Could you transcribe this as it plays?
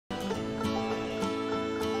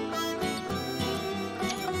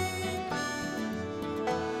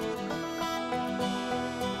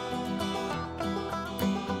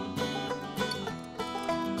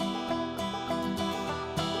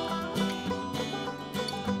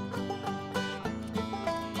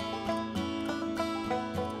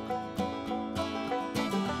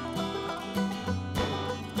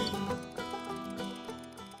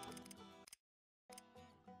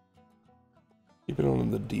Keep it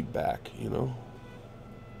on the deep back, you know?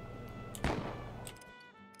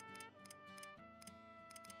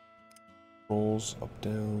 Rolls up,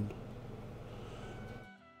 down.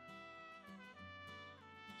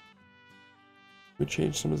 We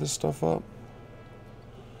change some of this stuff up.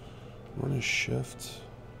 Run a shift.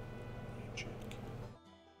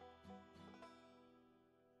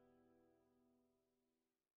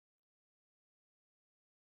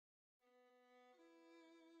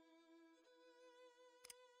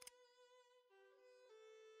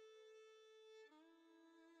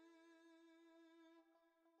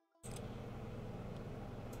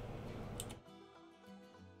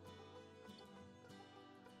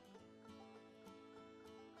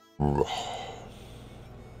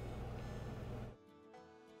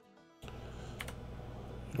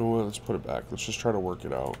 You know what? Let's put it back. Let's just try to work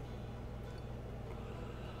it out.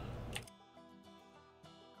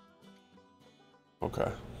 Okay.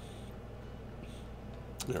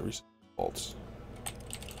 Yeah, reset defaults.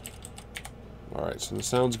 Alright, so this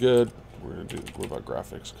sounds good. We're going to do, what about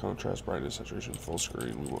graphics? Contrast, brightness, saturation, full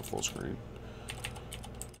screen. We want full screen.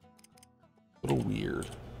 A little weird.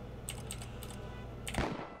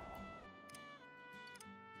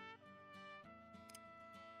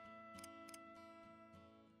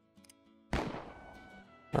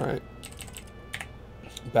 Alright.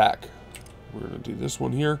 Back. We're going to do this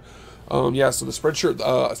one here. Yeah, so the spreadshirt,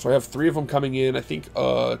 so I have 3 of them coming in. I think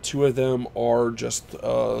 2 of them are just the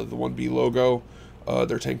 1B logo.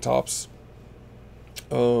 They're tank tops.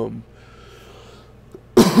 I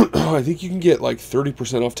think you can get like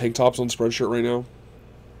 30% off tank tops on Spreadshirt right now.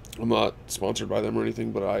 I'm not sponsored by them or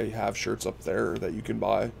anything, but I have shirts up there that you can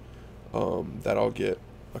buy that I'll get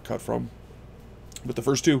a cut from. But the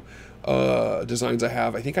first 2 designs I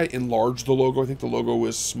have, I think I enlarged the logo. I think the logo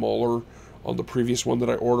was smaller on the previous one that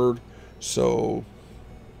I ordered. So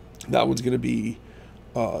that one's going to be,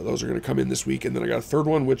 those are going to come in this week. And then I got a 3rd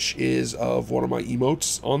one, which is of one of my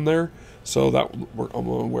emotes on there. So that I'm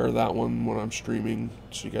going to wear that one when I'm streaming,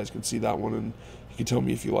 so you guys can see that one and you can tell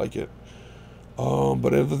me if you like it.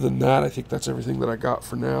 But other than that, I think that's everything that I got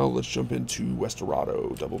for now. Let's jump into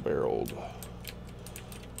Westerado, double-barreled.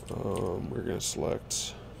 We're going to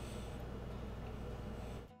select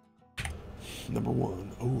number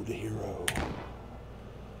 1. Oh, the hero.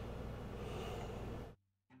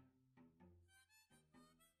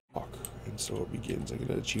 And so it begins. I get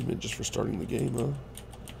an achievement just for starting the game, huh?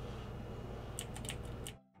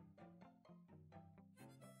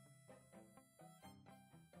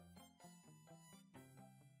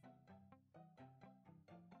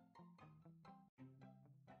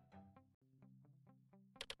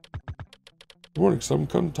 Good morning, some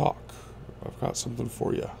come talk. I've got something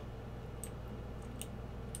for you.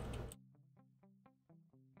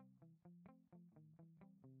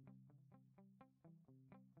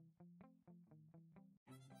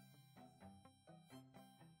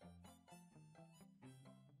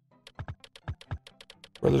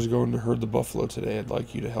 Brother's going to herd the buffalo today. I'd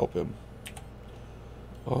like you to help him.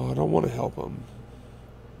 Oh, I don't want to help him.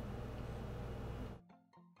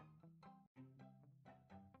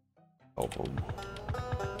 Help him.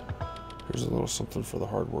 Here's a little something for the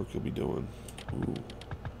hard work you'll be doing. Ooh.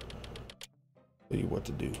 Tell you what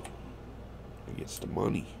to do. He gets the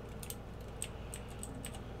money.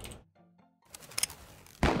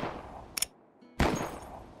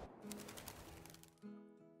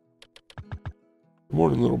 Good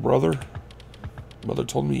morning, little brother. Mother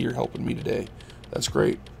told me you're helping me today. That's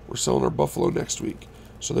great. We're selling our buffalo next week,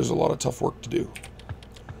 so there's a lot of tough work to do.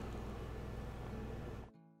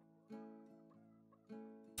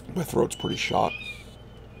 My throat's pretty shot.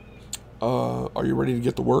 Are you ready to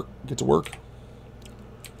get to work?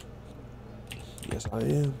 Yes, I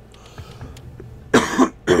am.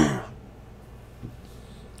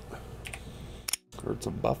 Heard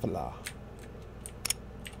some buffalo.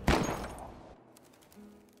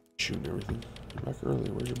 Shooting everything. You're back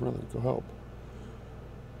early. Where's your brother? Go help.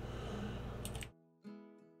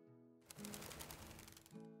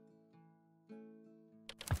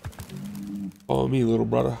 Follow me, little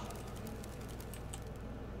brother.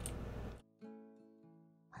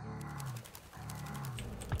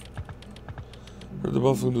 Herd the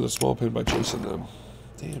buffalo into the small pen by chasing them.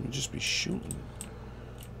 Damn, you'd just be shooting.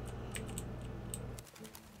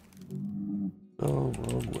 Oh,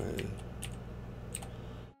 wrong way.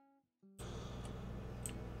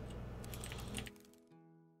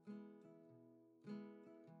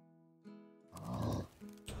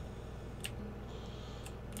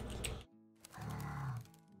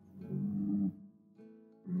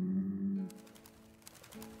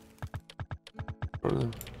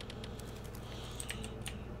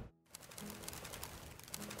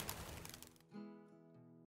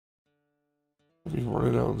 I mean,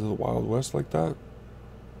 running out into the Wild West like that?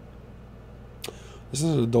 This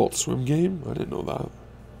is an Adult Swim game? I didn't know that.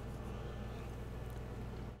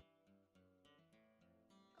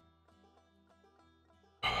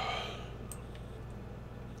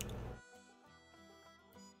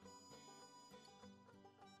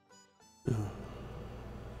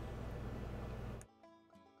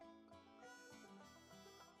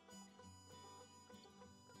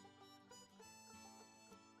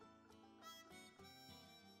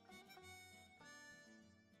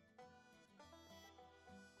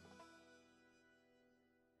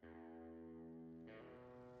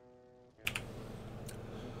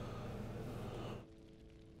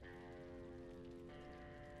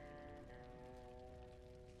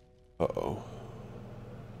 Uh-oh.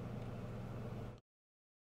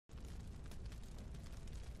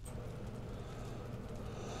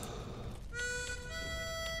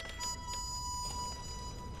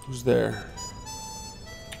 Who's there?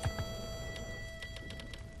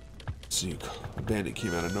 See, a bandit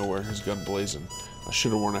came out of nowhere, his gun blazing. I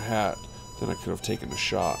should have worn a hat, then I could have taken a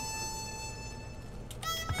shot.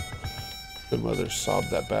 Good mother, sobbed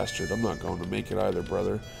that bastard. I'm not going to make it either,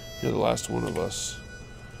 brother. You're the last one of us.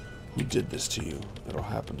 Who did this to you? It all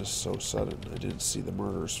happened just so sudden. I didn't see the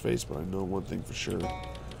murderer's face, but I know one thing for sure.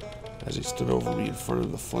 As he stood over me in front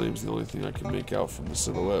of the flames, the only thing I could make out from the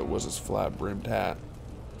silhouette was his flat-brimmed hat.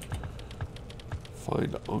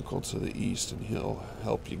 Find Uncle to the east, and he'll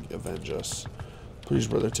help you avenge us. Please,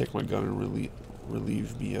 brother, take my gun and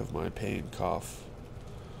relieve me of my pain. Cough.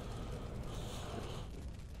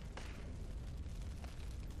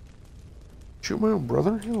 Shoot my own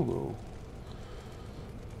brother? Hell no.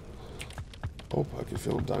 Oh, I can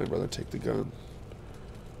feel him dying, brother. Take the gun.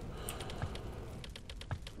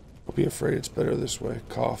 Don't be afraid. It's better this way.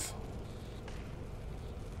 Cough.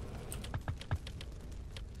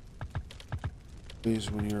 Please,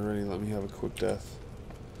 when you're ready, let me have a quick death.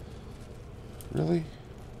 Really?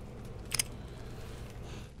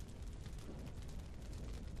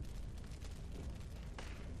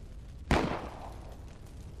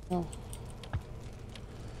 Oh.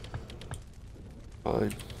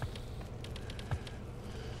 Fine.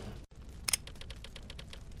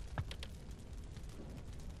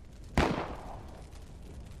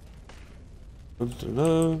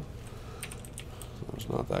 That was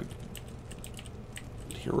not that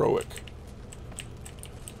heroic.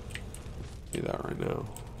 See that right now.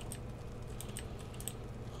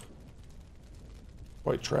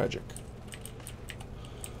 Quite tragic.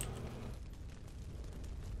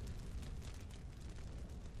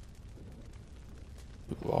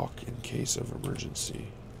 Lock in case of emergency.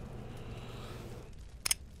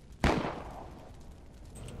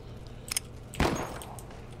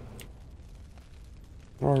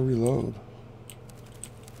 How do I reload?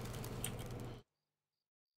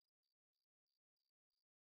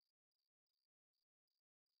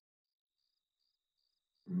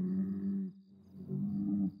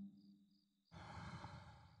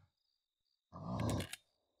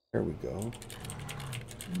 There we go.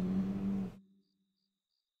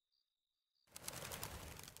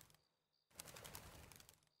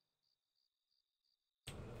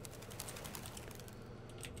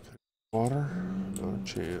 Water? Not a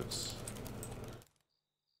chance.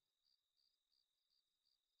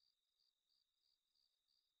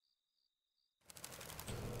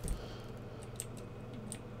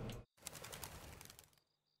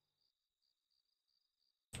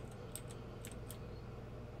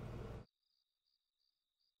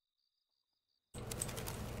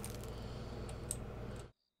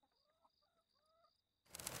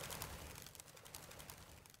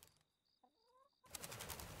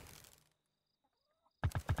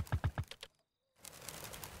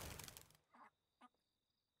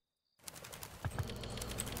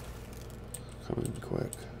 Come in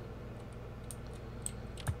quick.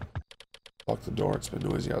 Lock the door. It's been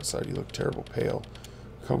noisy outside. You look terrible pale.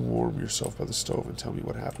 Come warm yourself by the stove and tell me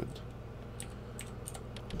what happened.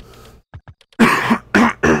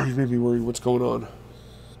 You made me worried. What's going on?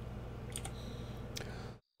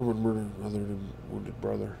 Someone murdered another wounded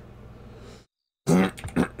brother.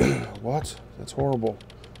 What? That's horrible.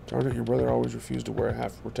 Darn it, your brother always refused to wear a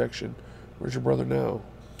half protection. Where's your brother now?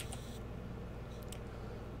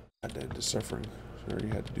 Had to end his suffering. Sorry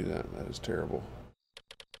you had to do that. That is terrible.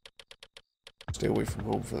 Stay away from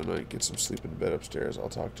home for the night. Get some sleep in bed upstairs. I'll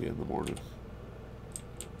talk to you in the morning.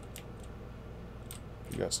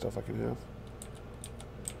 You got stuff I can have?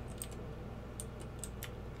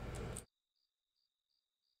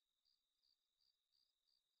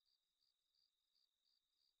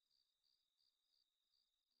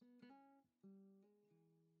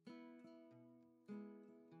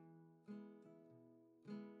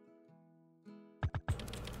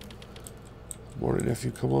 Morning, nephew.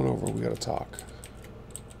 Come on over. We gotta talk.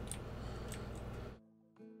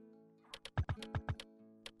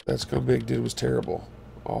 That scumbag did was terrible.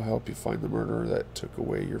 I'll help you find the murderer that took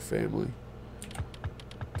away your family.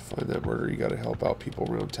 To find that murderer, you gotta help out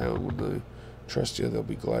people around town. When they trust you, they'll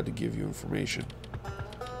be glad to give you information.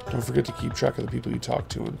 Don't forget to keep track of the people you talk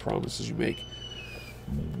to and promises you make.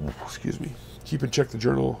 Excuse me. Keep and check the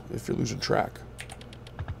journal if you're losing track.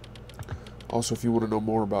 Also, if you want to know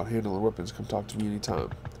more about handling weapons, come talk to me anytime.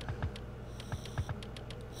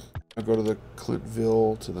 I'll go to the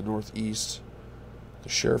Clintville to the northeast. The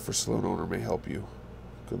sheriff or saloon owner may help you.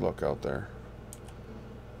 Good luck out there.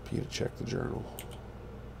 P to check the journal.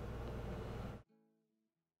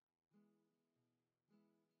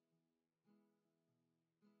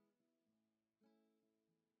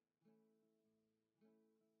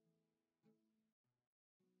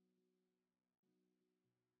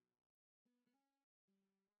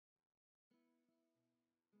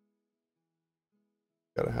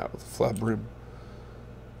 Got a hat with a flat brim.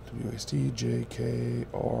 WSD,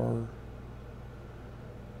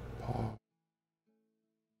 Pop.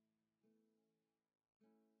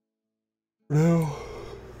 Now,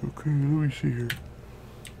 okay, let me see here.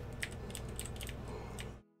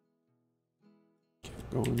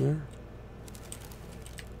 Keep going there.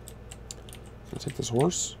 Can I take this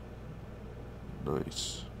horse?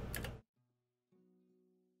 Nice.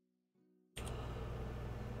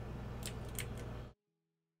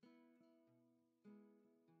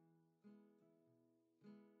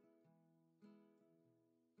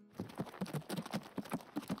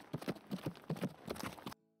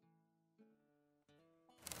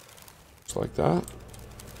 Just like that.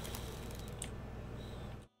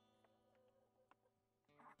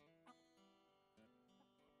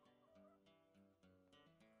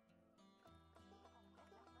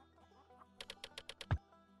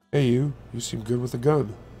 Hey you seem good with a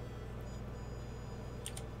gun.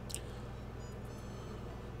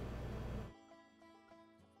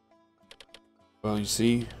 Well, you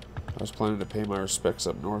see, I was planning to pay my respects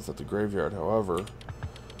up north at the graveyard. However,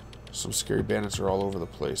 some scary bandits are all over the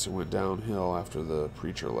place. It went downhill after the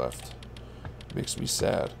preacher left. It makes me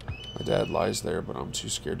sad. My dad lies there, but I'm too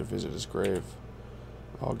scared to visit his grave.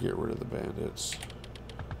 I'll get rid of the bandits.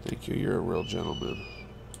 Thank you, you're a real gentleman.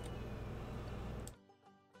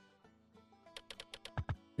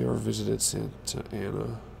 You ever visited Santa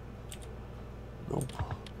Ana? Nope.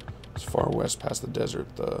 It's far west past the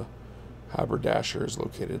desert. The haberdasher is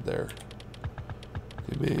located there.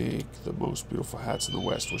 They make the most beautiful hats in the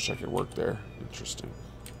West. Wish I could work there. Interesting.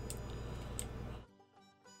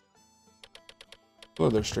 Hello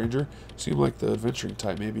there, stranger. Seem like the adventuring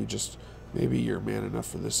type. Maybe you're man enough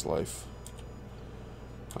for this life.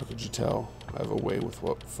 How could you tell? I have a way with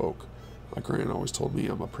what folk. My gran always told me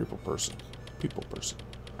I'm a people person.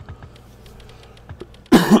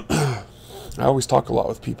 I always talk a lot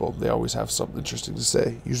with people. They always have something interesting to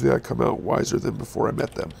say. Usually I come out wiser than before I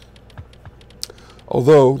met them.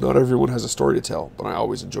 Although, not everyone has a story to tell, but I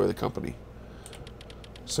always enjoy the company.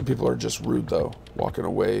 Some people are just rude, though, walking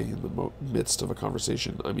away in the midst of a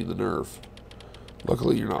conversation. I mean, the nerve.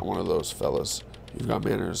 Luckily, you're not one of those fellas. You've got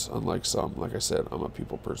manners, unlike some. Like I said, I'm a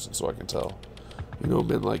people person, so I can tell. You know,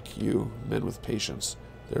 men like you, men with patience,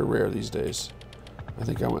 they're rare these days. I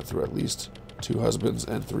think I went through at least 2 husbands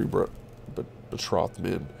and 3 betrothed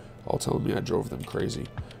men, all telling me I drove them crazy.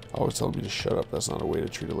 Always telling me to shut up. That's not a way to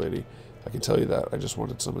treat a lady. I can tell you that. I just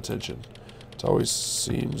wanted some attention. It always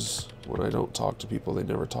seems when I don't talk to people, they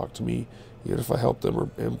never talk to me, even if I help them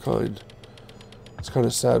or am kind. It's kind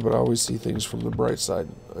of sad, but I always see things from the bright side.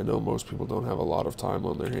 I know most people don't have a lot of time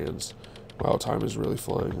on their hands. Wow, time is really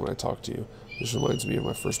flying when I talk to you. This reminds me of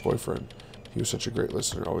my first boyfriend. He was such a great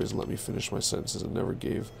listener, always let me finish my sentences and never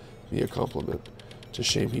gave me a compliment. It's a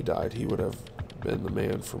shame he died. He would have been the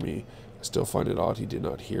man for me. I still find it odd he did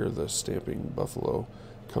not hear the stamping buffalo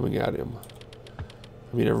coming at him.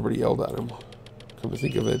 I mean, everybody yelled at him. Come to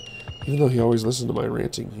think of it, even though he always listened to my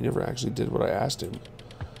ranting, he never actually did what I asked him.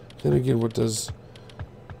 Then again,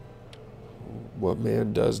 what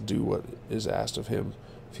man does do what is asked of him?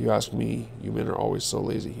 If you ask me, you men are always so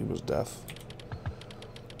lazy. He was deaf.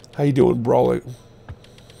 How you doing, brawling?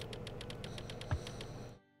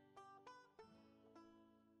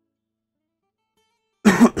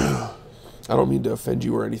 I don't mean to offend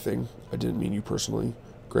you or anything. I didn't mean you personally.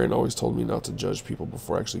 Gran always told me not to judge people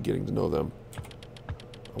before actually getting to know them.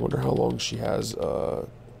 I wonder how long she has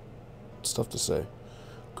stuff to say.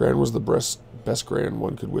 Gran was the best Gran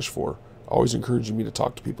one could wish for, always encouraging me to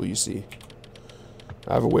talk to people you see.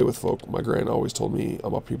 I have a way with folk. My Gran always told me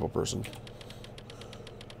I'm a people person.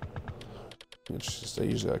 It's just, I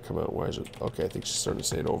usually come out. Why is it? Okay, I think she's starting to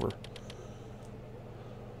say it over.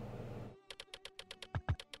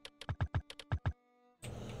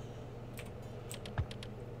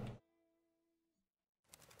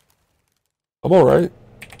 I'm alright.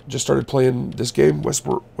 Just started playing this game,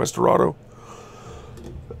 Westerado.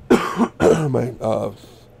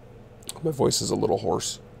 My voice is a little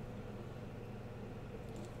hoarse.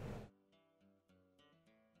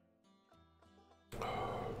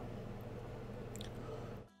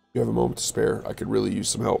 You have a moment to spare. I could really use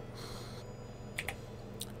some help.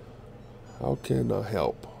 How can I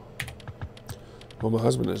help? Well, my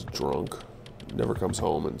husband is drunk. Never comes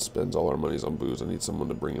home and spends all our monies on booze. I need someone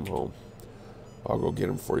to bring him home. I'll go get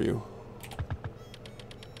him for you.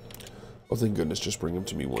 Oh, thank goodness. Just bring him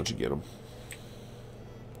to me once you get him.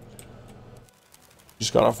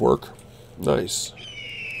 Just got off work. Nice.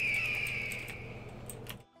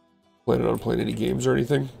 Planning on playing any games or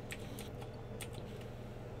anything?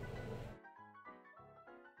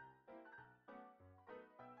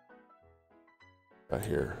 Got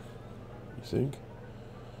here. You think?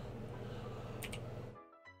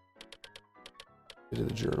 Into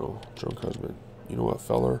the journal. Drunk husband. You know what,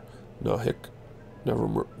 feller? No, hick.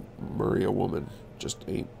 Never marry a woman. Just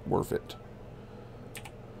ain't worth it.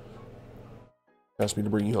 Asked me to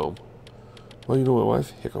bring you home. Well, you know my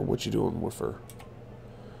wife? Hick, what you doing with her?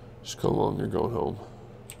 Just come along, you're going home.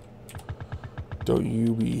 Don't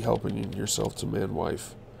you be helping yourself to man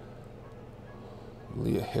wife.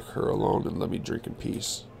 Leah, hick her alone and let me drink in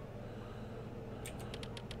peace.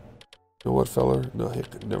 You know what, feller? No,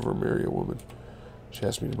 hick, never marry a woman. She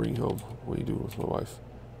asked me to bring you home. What are you doing with my wife?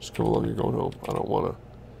 Just come along, you're going home. I don't wanna.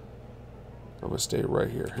 I'm gonna stay right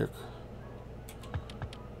here, hick.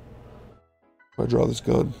 If I draw this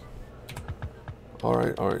gun.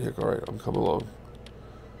 Alright, hick, alright, I'm coming along.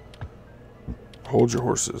 Hold your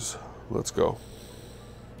horses. Let's go.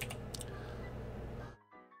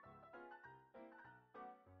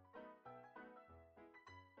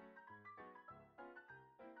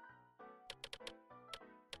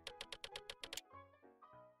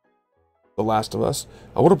 The Last of Us.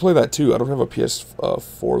 I want to play that too. I don't have a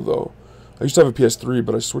PS4 though. I used to have a PS3,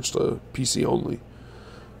 but I switched to PC only.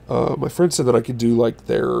 My friend said that I could do like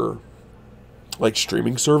their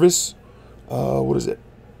streaming service. What is it?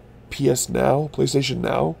 PS Now? PlayStation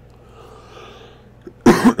Now?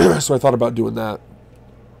 So I thought about doing that.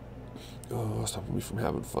 Oh, stopping me from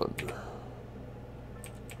having fun.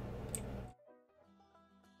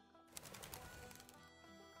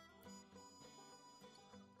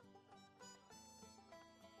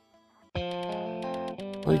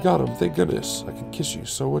 Oh, you got him. Thank goodness. I can kiss you.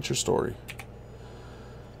 So what's your story?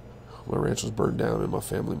 My ranch was burned down and my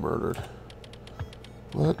family murdered.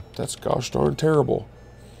 What? That's gosh darn terrible.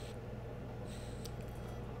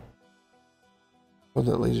 Well,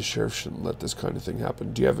 that lazy sheriff shouldn't let this kind of thing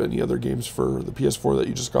happen. Do you have any other games for the PS4 that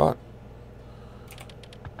you just got?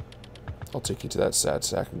 I'll take you to that sad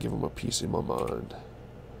sack and give him a piece in my mind.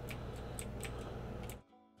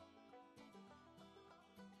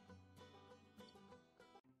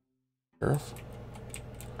 Sheriff?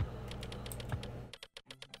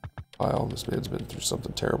 Kyle, this man's been through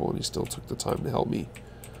something terrible and he still took the time to help me.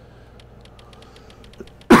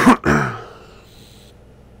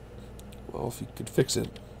 Well, if you could fix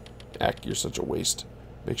it, Ack, you're such a waste.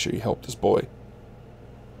 Make sure you help this boy.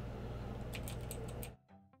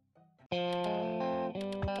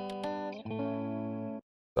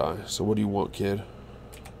 So what do you want, kid?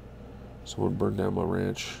 Someone burned down my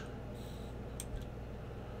ranch.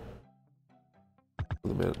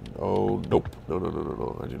 The man. Oh, nope. No.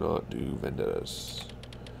 I do not do vendettas.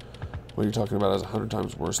 What you're talking about is 100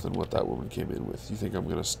 times worse than what that woman came in with. You think I'm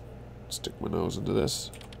going to stick my nose into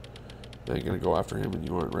this? I ain't going to go after him, and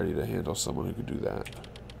you aren't ready to handle someone who could do that.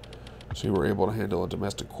 So you were able to handle a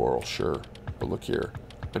domestic quarrel, sure. But look here.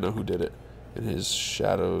 I know who did it. And his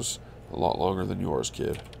shadow's a lot longer than yours,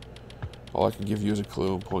 kid. All I can give you is a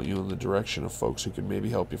clue and point you in the direction of folks who can maybe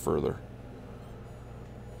help you further.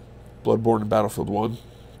 Bloodborne in Battlefield 1.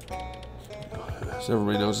 So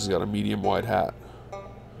everybody knows he's got a medium-wide hat.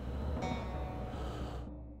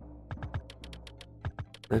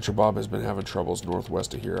 Rancher Bob has been having troubles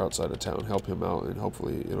northwest of here outside of town. Help him out and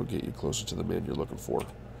hopefully it'll get you closer to the man you're looking for.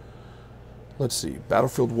 Let's see.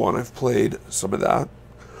 Battlefield 1, I've played some of that.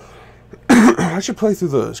 I should play through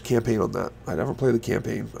the campaign on that. I never played the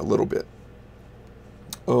campaign a little bit.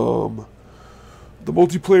 The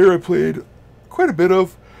multiplayer I played quite a bit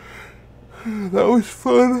of. That was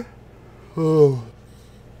fun. Oh.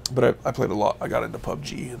 But I played a lot. I got into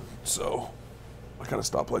PUBG, and so I kind of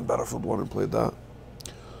stopped playing Battlefield 1 and played that.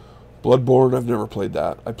 Bloodborne, I've never played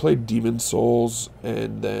that. I played Demon Souls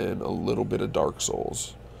and then a little bit of Dark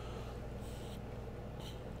Souls.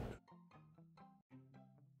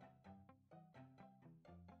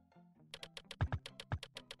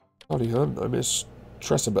 Howdy, hun. I miss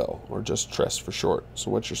Tressabelle, or just Tress for short. So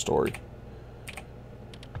what's your story?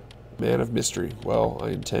 Man of mystery. Well,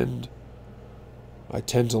 I tend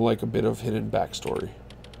to like a bit of hidden backstory.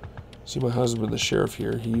 See my husband, the sheriff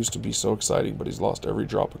here, he used to be so exciting, but he's lost every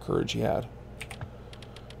drop of courage he had.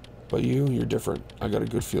 But you're different. I got a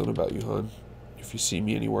good feeling about you, hon. If you see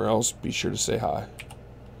me anywhere else, be sure to say hi.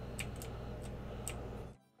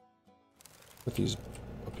 Put these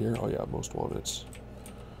up here. Oh yeah, most wanteds.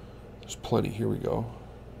 There's plenty. Here we go.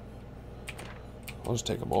 I'll just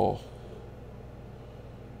take them all.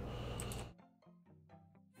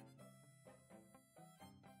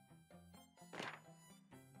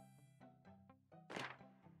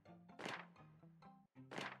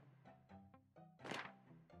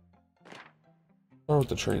 Start with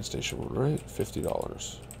the train station one, right?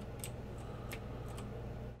 $50.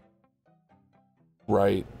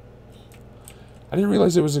 Right. I didn't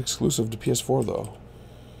realize it was exclusive to PS4 though.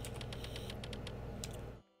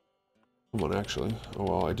 Come on, actually. Oh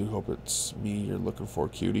well, I do hope it's me you're looking for,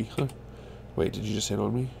 cutie. Wait, did you just hit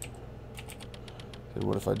on me? And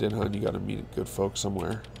what if I did, hon? You gotta meet good folks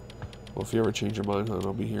somewhere. Well, if you ever change your mind, hon,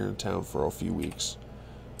 I'll be here in town for a few weeks.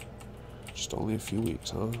 Just only a few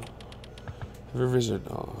weeks, huh? Have you ever visited?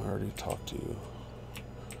 Oh, I already talked to you.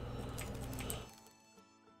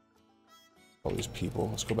 All these people.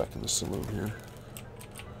 Let's go back in the saloon here.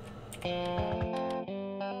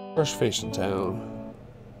 Fresh face in town.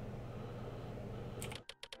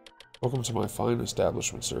 Welcome to my fine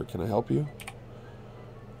establishment, sir. Can I help you?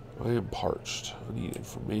 I am parched. I need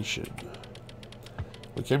information.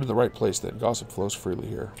 We came to the right place then. Gossip flows freely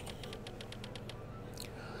here.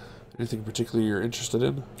 Anything particularly you're interested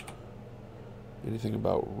in? Anything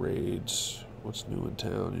about raids? What's new in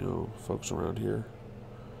town? You know, folks around here.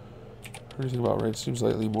 Anything about raids? Seems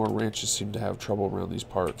lately more ranches seem to have trouble around these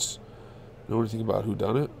parts. Know anything about who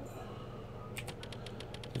done it?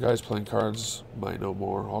 The guys playing cards might know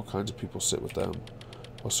more. All kinds of people sit with them.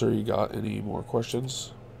 Well, sir, you got any more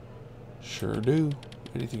questions? Sure do.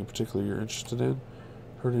 Anything in particular you're interested in?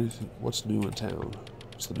 Heard anything? What's new in town?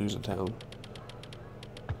 What's the news in town?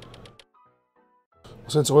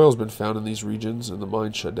 Since oil's been found in these regions and the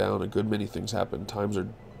mine shut down, a good many things happen. Times are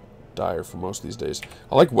dire for most these days.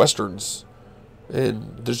 I like westerns,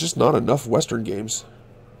 and there's just not enough western games.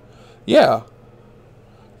 Yeah,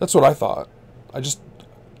 that's what I thought. I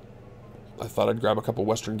thought I'd grab a couple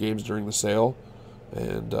western games during the sale,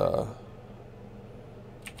 and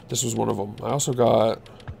this was one of them. I also got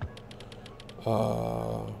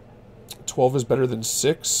 12 is Better Than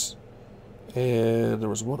 6, and there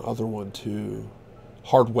was one other one too.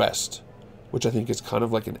 Hard West, which I think is kind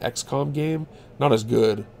of like an XCOM game. Not as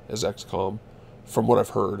good as XCOM, from what I've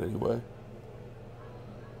heard anyway.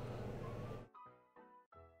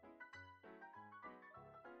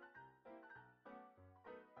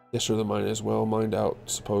 Yes, sir, the mine is well mined out,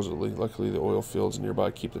 supposedly. Luckily, the oil fields nearby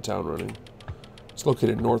keep the town running. It's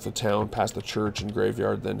located north of town, past the church and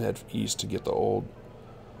graveyard, then head east to get the old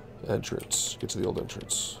entrance. Get to the old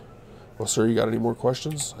entrance. Well, sir, you got any more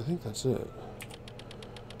questions? I think that's it.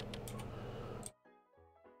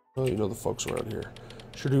 Well, you know the folks around here.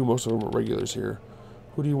 Sure do, most of them are regulars here.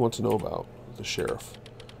 Who do you want to know about? The sheriff.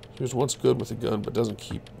 He was once good with a gun, but doesn't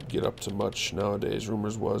get up to much nowadays.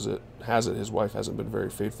 Rumors has it his wife hasn't been very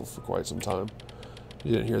faithful for quite some time.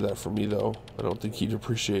 You didn't hear that from me, though. I don't think he'd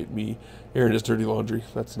appreciate me airing his dirty laundry.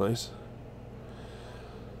 That's nice.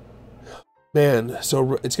 Man,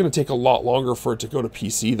 so it's going to take a lot longer for it to go to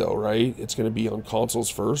PC, though, right? It's going to be on consoles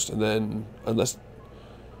first, and then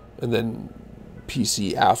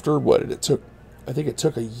PC after. What did it took? I think it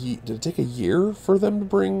took a year. Did it take a year for them to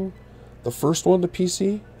bring the first one to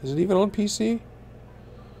PC? Is it even on PC?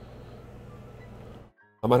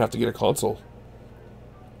 I might have to get a console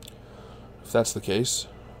if that's the case.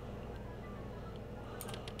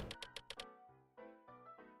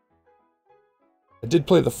 I did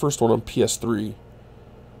play the first one on PS3.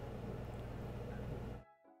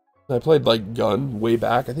 I played like Gun way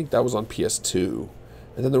back. I think that was on PS2.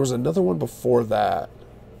 And then there was another one before that.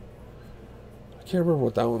 I can't remember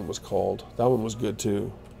what that one was called. That one was good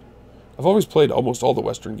too. I've always played almost all the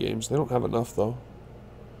Western games. They don't have enough though.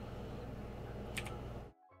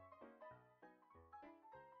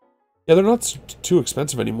 Yeah, they're not too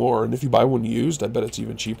expensive anymore. And if you buy one used, I bet it's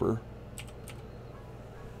even cheaper.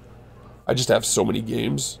 I just have so many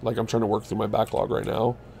games. Like, I'm trying to work through my backlog right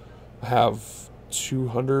now. I have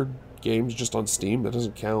 200 games just on Steam. That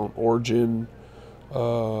doesn't count. Origin.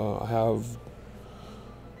 I have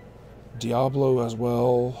Diablo as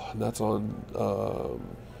well. And that's on,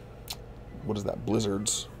 what is that?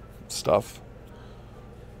 Blizzard's stuff.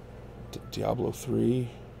 Diablo 3.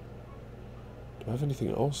 Do I have anything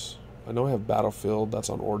else? I know I have Battlefield. That's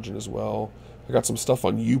on Origin as well. I got some stuff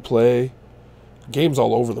on Uplay. Games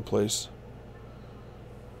all over the place.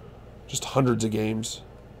 Just hundreds of games.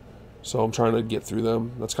 So I'm trying to get through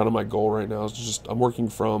them. That's kind of my goal right now. Is just I'm working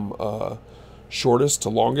from shortest to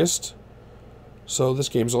longest. So this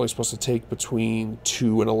game's only supposed to take between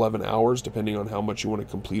 2 and 11 hours, depending on how much you want to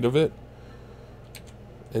complete of it.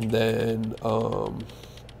 And then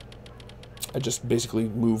I just basically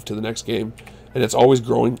move to the next game. And it's always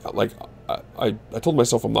growing. Like, I told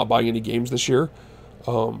myself I'm not buying any games this year.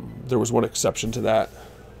 There was one exception to that.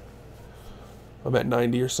 I'm at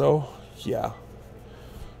 90 or so. Yeah.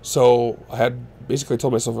 So I had basically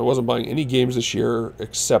told myself I wasn't buying any games this year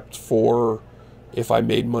except for if I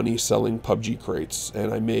made money selling PUBG crates.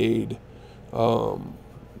 And I made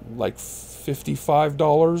like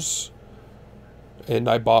 $55. And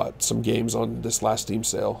I bought some games on this last Steam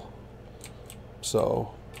sale.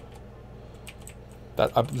 So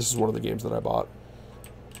this is one of the games that I bought.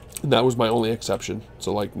 And that was my only exception.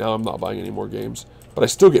 So like now I'm not buying any more games. But I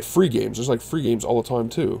still get free games. There's like free games all the time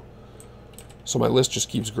too. So my list just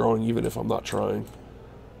keeps growing even if I'm not trying.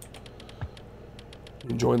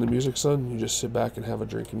 You enjoying the music, son? You just sit back and have a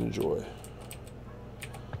drink and enjoy.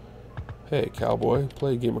 Hey, cowboy,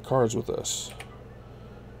 play a game of cards with us.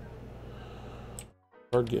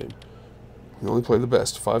 Card game. You only play the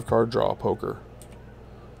best. 5-card draw, poker.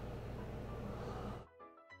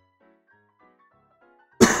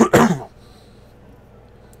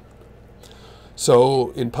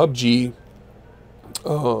 So in PUBG,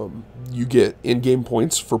 you get in-game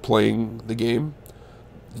points for playing the game.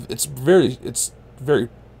 It's very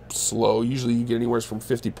slow. Usually you get anywhere from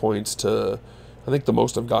 50 points to, I think the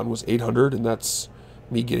most I've gotten was 800, and that's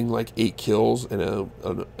me getting like 8 kills and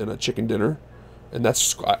a chicken dinner. And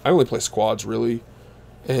that's, I only play squads really.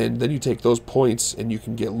 And then you take those points and you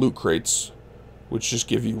can get loot crates, which just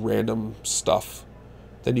give you random stuff.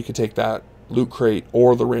 Then you can take that loot crate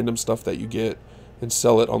or the random stuff that you get and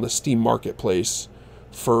sell it on the Steam marketplace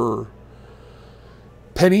for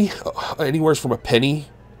penny, anywhere from a penny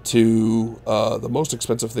to the most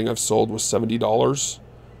expensive thing I've sold was $70,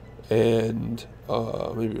 and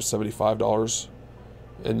maybe it was $75.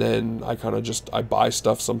 And then I kind of I buy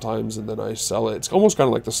stuff sometimes and then I sell it. It's almost kind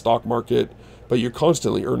of like the stock market, but you're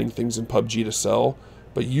constantly earning things in PUBG to sell.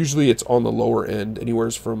 But usually it's on the lower end,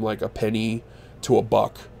 anywhere from like a penny to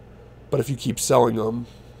 $1. But if you keep selling them,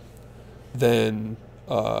 then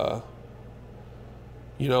you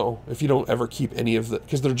know, if you don't ever keep any of the,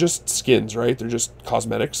 because they're just skins, right? They're just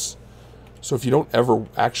cosmetics. So if you don't ever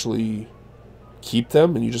actually keep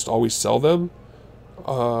them and you just always sell them,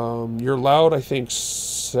 you're allowed, I think,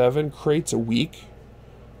 7 crates a week.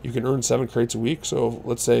 You can earn 7 crates a week. So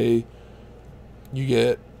let's say you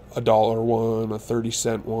get $1 one, a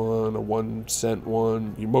 30-cent one, a 1-cent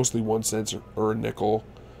one. You mostly 1 cent or a nickel.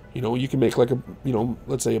 You know, you can make like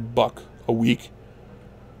let's say $1 a week.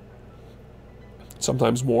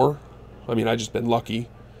 Sometimes more. I mean, I just been lucky.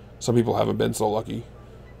 Some people haven't been so lucky.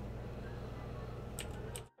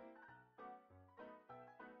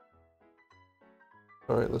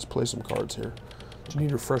 Alright, let's play some cards here. Do you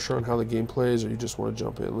need a refresher on how the game plays, or you just want to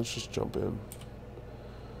jump in? Let's just jump in.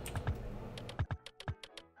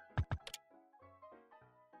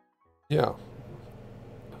 Yeah.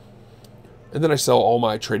 And then I sell all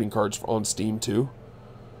my trading cards on Steam too.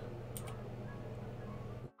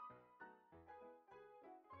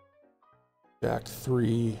 Jack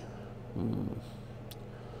 3.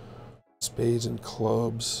 Spades and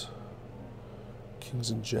clubs.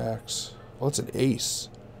 Kings and jacks. Oh, it's an ace.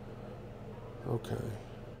 Okay.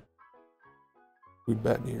 We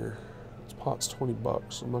bet in here. This pot's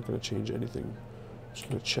 $20. I'm not going to change anything. I'm just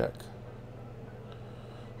going to check.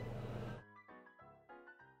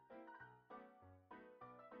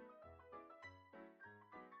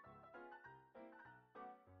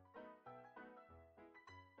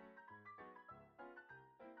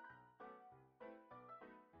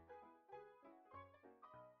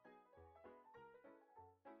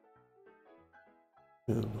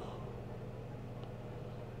 And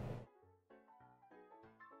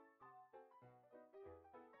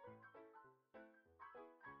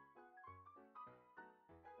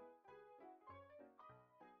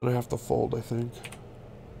I have to fold, I think.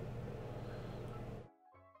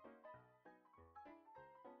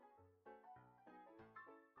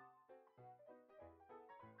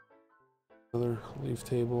 Another leaf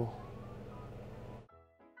table.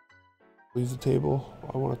 Leave the table.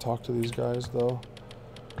 I want to talk to these guys, though.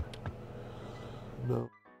 No.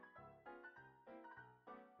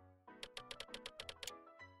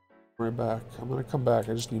 Right back. I'm going to come back.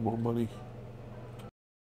 I just need more money.